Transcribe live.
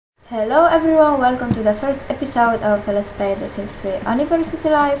Hello everyone, welcome to the first episode of Let's Play The Sims 3 University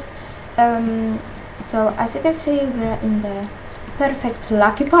Life. So as you can see, we're in the perfect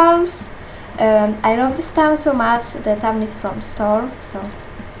Lucky Palms. I love this town so much. The town is from store, so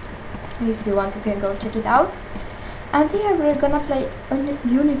if you want you can go check it out. And yeah, we're gonna play on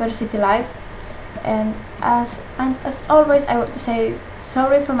University Life. And as always, I want to say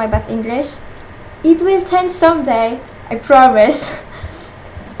sorry for my bad English. It will change someday, I promise.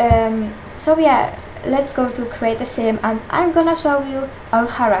 So yeah, let's go to create a sim and I'm gonna show you our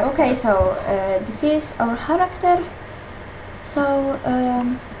character. Okay, so this is our character. So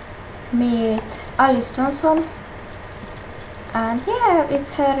meet Alice Johnsonn, and yeah,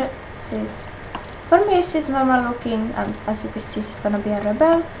 it's her. For me she's normal looking, and as you can see she's gonna be a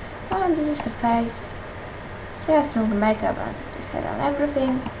rebel, and this is her face. She has no makeup and this hair and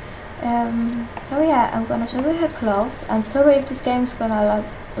everything. So yeah, I'm gonna show you her clothes, and sorry if this game is gonna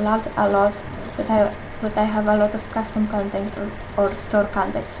lag a lot, but I have a lot of custom content or store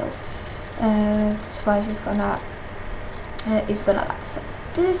content, so that's why it's gonna lag. So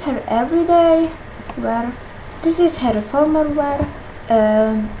this is her everyday wear. This is her formal wear.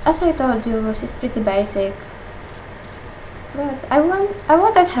 As I told you, she's pretty basic, but I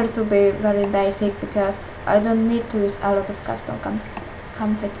wanted her to be very basic because I don't need to use a lot of custom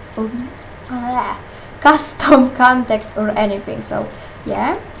content or anything. So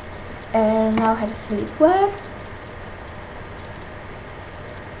yeah, now her sleepwear.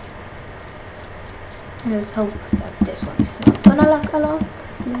 Let's hope that this one is not gonna lag a lot,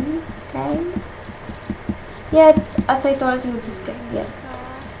 please, game. Yeah, as I told you, this game,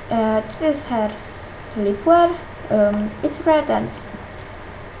 yeah. This is her sleepwear. It's red and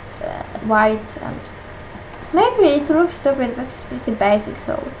white, and maybe it looks stupid, but it's pretty basic,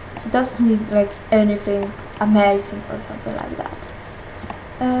 so she doesn't need like anything amazing or something like that.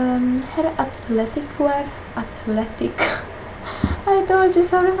 Her athletic wear. Athletic. I told you,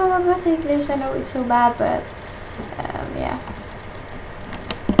 sorry for my bad English, I know it's so bad, but yeah.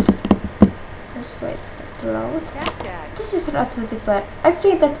 Let's wait for it to load. This is her athletic wear. I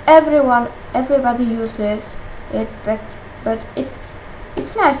think that everybody uses it, but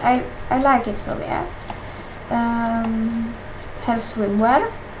it's nice. I like it, so yeah. Her swimwear.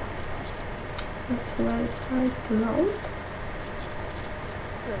 Let's wait for it to load.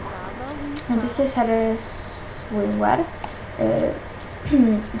 And this is her swimwear.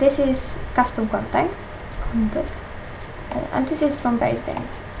 This is custom content, and this is from base game.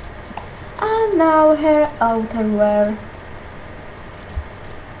 And now her outerwear.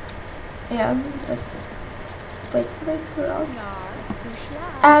 Yeah, let's wait for it to load.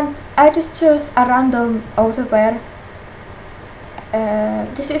 And I just chose a random outerwear.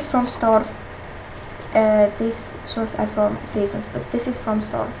 This is from store. These shoes are from seasons, but this is from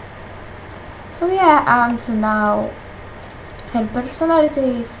store. So yeah, and now her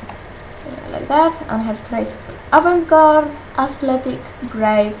personality is like that, and her traits: avant-garde, athletic,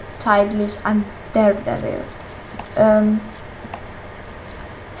 brave, childish, and daredevil.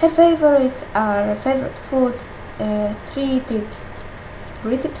 Her favorites are favorite food, 3-tip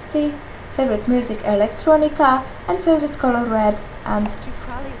stick, favorite music electronica, and favorite color red. And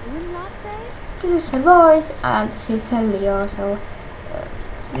this is her voice, and she's a Leo. So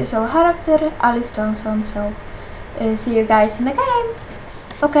this is our character, Alice Johnsonn. So see you guys in the game.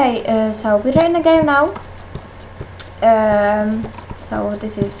 Okay, so we're in the game now. So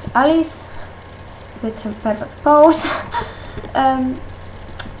this is Alice with her perfect pose.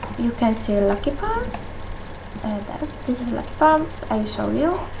 You can see Lucky Palms. There. This is Lucky Palms. I show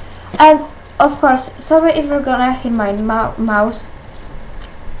you. And of course, sorry if you're gonna hear my mouse,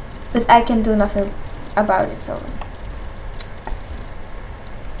 but I can do nothing about it. So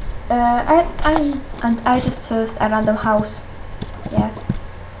I just chose a random house. Yeah.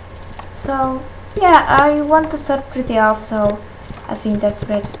 So yeah, I want to start pretty off. So I think that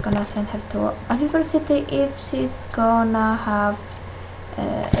we're just gonna send her to university if she's gonna have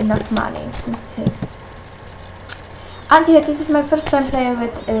enough money. Let's see. And yeah, this is my first time playing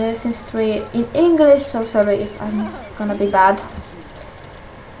with Sims 3 in English, so sorry if I'm gonna be bad.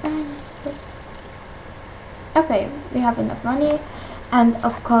 Okay, we have enough money, and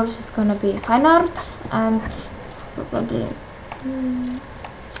of course it's gonna be fine arts, and probably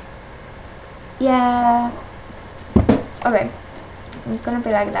yeah, okay, it's gonna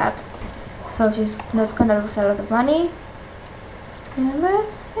be like that, so she's not gonna lose a lot of money, but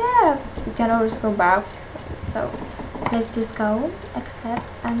yeah, we can always go back. So let's just go, accept,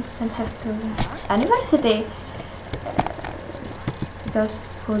 and send her to university. Because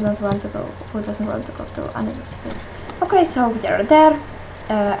who doesn't want to go to university? Okay, so we are there.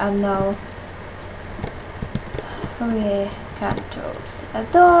 and now we can choose a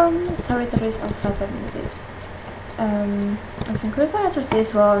dorm, sororities or fraternities. I think we're gonna choose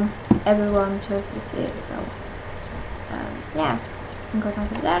this one. Everyone chooses it, so yeah, I'm gonna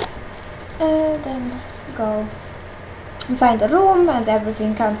do that. Then go find a room and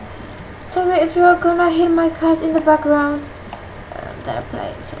everything. And sorry if you're gonna hear my cats in the background. They're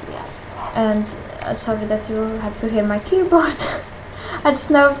playing, so yeah. And sorry that you had to hear my keyboard. I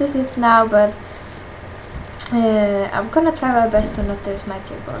just noticed it now, but I'm gonna try my best to not use my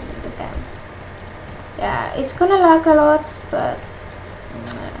keyboard all the time. Yeah, it's gonna lag a lot, but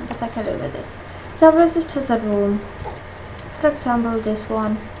I can live with it. So let's just choose a room. For example, this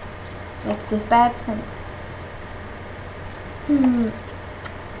one, like this bed, and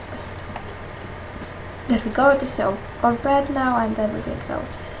there we go. This is our bed now and everything. So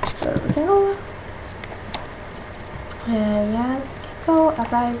we can go. Yeah, we can go,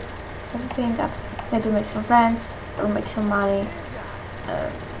 arrive, everything up. Maybe make some friends or make some money.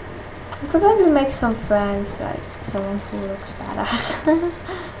 Probably make some friends, like someone who looks badass.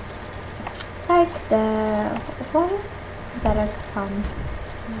 Like the one direct fun.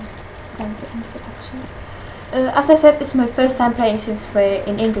 Introduction. As I said, it's my first time playing Sims 3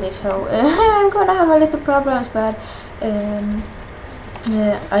 in English, so I'm gonna have a little problems, but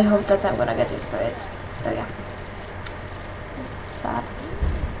I hope that I'm gonna get used to it. So yeah, let's start.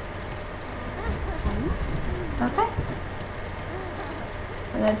 Okay.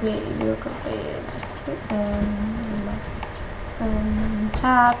 Let me look at the next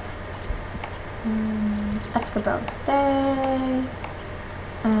chat. Ask about today.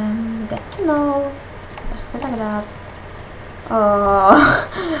 Get to know. Stuff like that. Oh,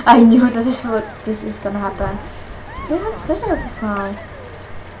 I knew that this is gonna happen. Yeah, such a small.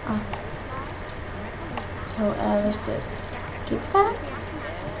 Oh. So let's just keep that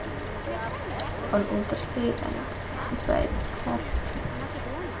on ultra speed and let's just wait.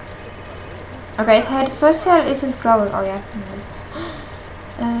 Okay, her social isn't growing. Oh yeah, nice.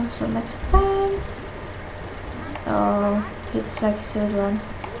 So make some friends. Oh, it's like children.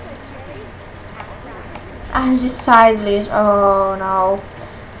 And she's childish. Oh no.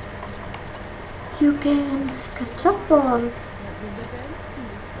 You can catch up balls.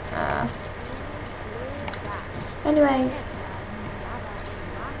 Anyway,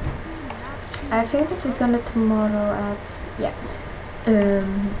 I think that we're gonna tomorrow at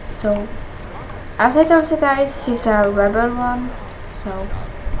so as I told you guys, she's a rebel one, so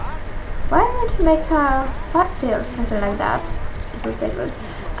why don't you make a party or something like that? It would be good.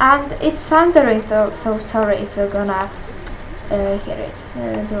 And it's thundering though, so sorry if you're gonna hear it.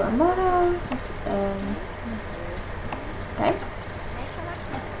 Do a moral. Okay.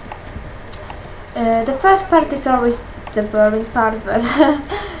 The first part is always the boring part, but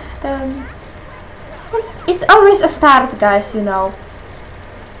it's always a start, guys, you know.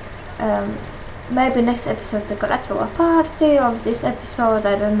 Maybe next episode we're gonna throw a party, or this episode,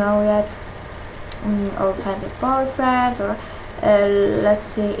 I don't know yet. Or find a boyfriend, or let's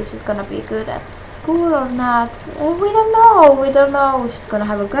see if she's gonna be good at school or not. We don't know if she's gonna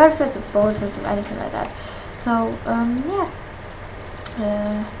have a girlfriend or boyfriend or anything like that. So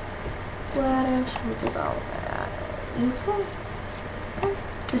yeah. Where should we go? You can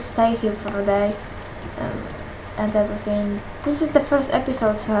just stay here for a day and everything. This is the first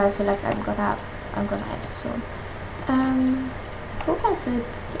episode, so I feel like I'm gonna end it soon. Who can sleep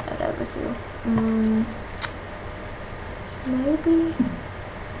together with you? Maybe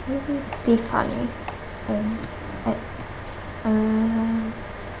Tiffany.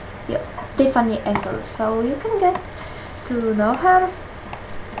 Yeah, Tiffany Engel. So you can get to know her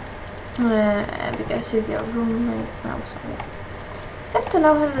because she's your roommate now. So yeah. Get to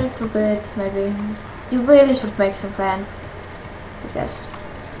know her a little bit. Maybe you really should make some friends because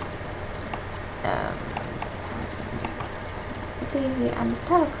the TV and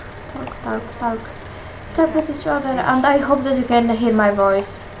talk with each other, and I hope that you can hear my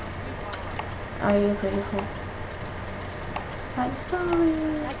voice. Are you ready for fun story?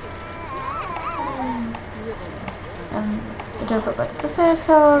 To talk about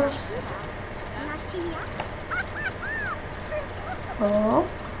professors.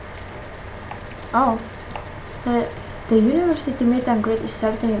 The university meet and greet is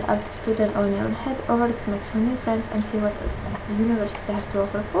starting at the student union. Head over to make some new friends and see what the university has to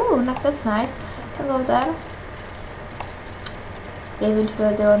offer. Oh, that's nice. Can go there. Even if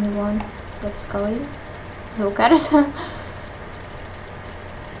we're the only one that's going. Who cares? Yeah,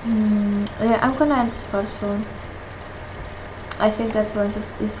 I'm gonna end this part soon. I think that's when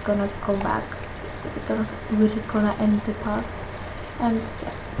is gonna come back. We're gonna end the part. And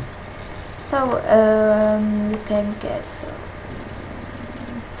yeah. So you can get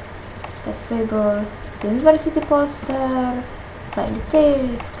free ball, university poster, flying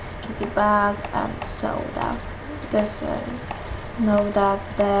disc, kitty bag, and soda. Because know that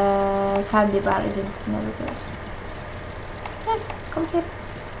the candy bar isn't never good. Yeah,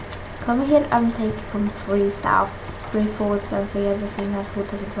 come here and take some free stuff, free food and free everything. And who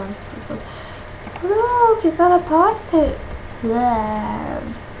doesn't want free food? Look, you got a party. Yeah.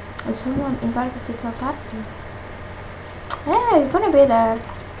 Someone invited you to a party. Yeah, you're gonna be there.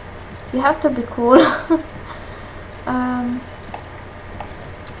 You have to be cool.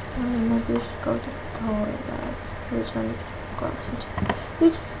 Maybe we should go to the toilet. Which one is for girls?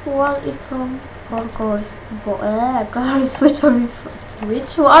 Which one is for girls? Girls.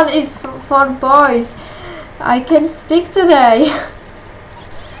 Which one is for boys? I can speak today.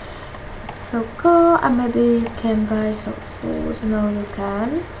 So go and maybe you can buy some food. No, you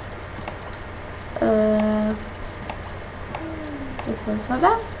can't. Just some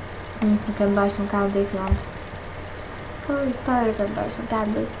soda. You can buy some candy if you want. Go to the store, you can buy some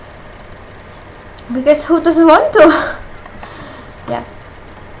candy. Because who doesn't want to? Yeah.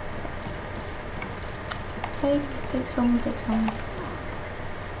 Take some. You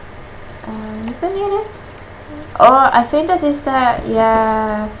can hear it. Oh, I think that is the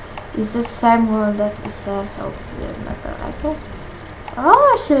it's the same one that is there. So you're not gonna like it.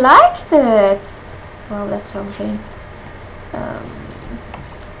 Oh, she liked it. Well, that's something. I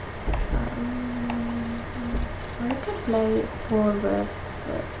can play poor with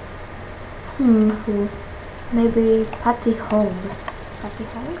who? Maybe Patty Hong.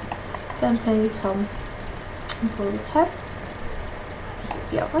 Can play some poor with her.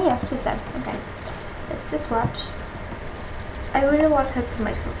 Yeah, oh yeah, she's there. Okay, let's just watch. I really want her to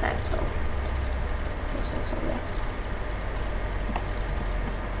make some friends, so yeah.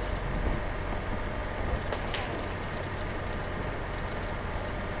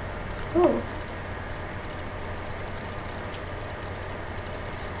 Oh.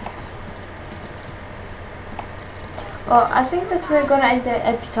 Oh, I think that we're gonna end the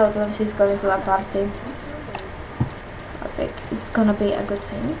episode when she's going to a party. I think it's gonna be a good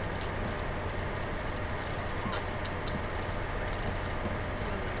thing.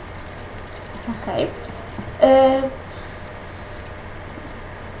 Okay.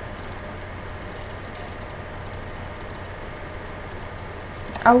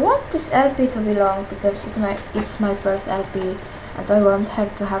 I want this LP to be long because it's my first LP and I want her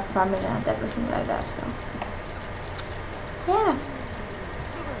to have family and everything like that, so yeah.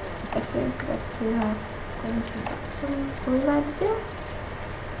 I think that we are going to get some like this.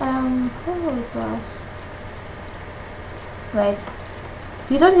 Who it was? Wait.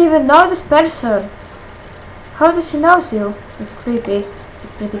 You don't even know this person. How does she know you? It's creepy.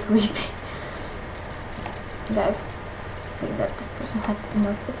 It's pretty creepy. Okay. I think that this person had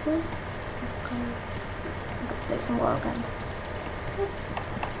enough with me. Okay. Play some work and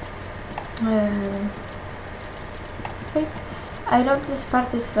okay. I know this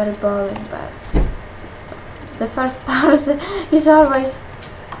part is very boring, but the first part is always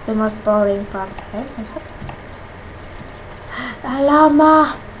the most boring part. Okay, let's go. A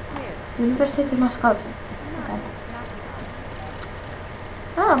llama! University mascot. Okay.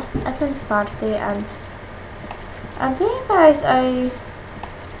 Oh, attend party and yeah, guys, I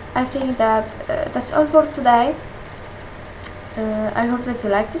think that that's all for today. I hope that you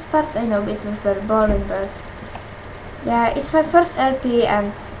liked this part. I know it was very boring, but yeah, it's my first LP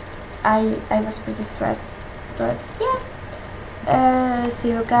and I was pretty stressed. But yeah, see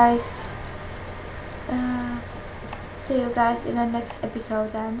you guys in the next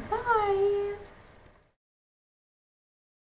episode and bye.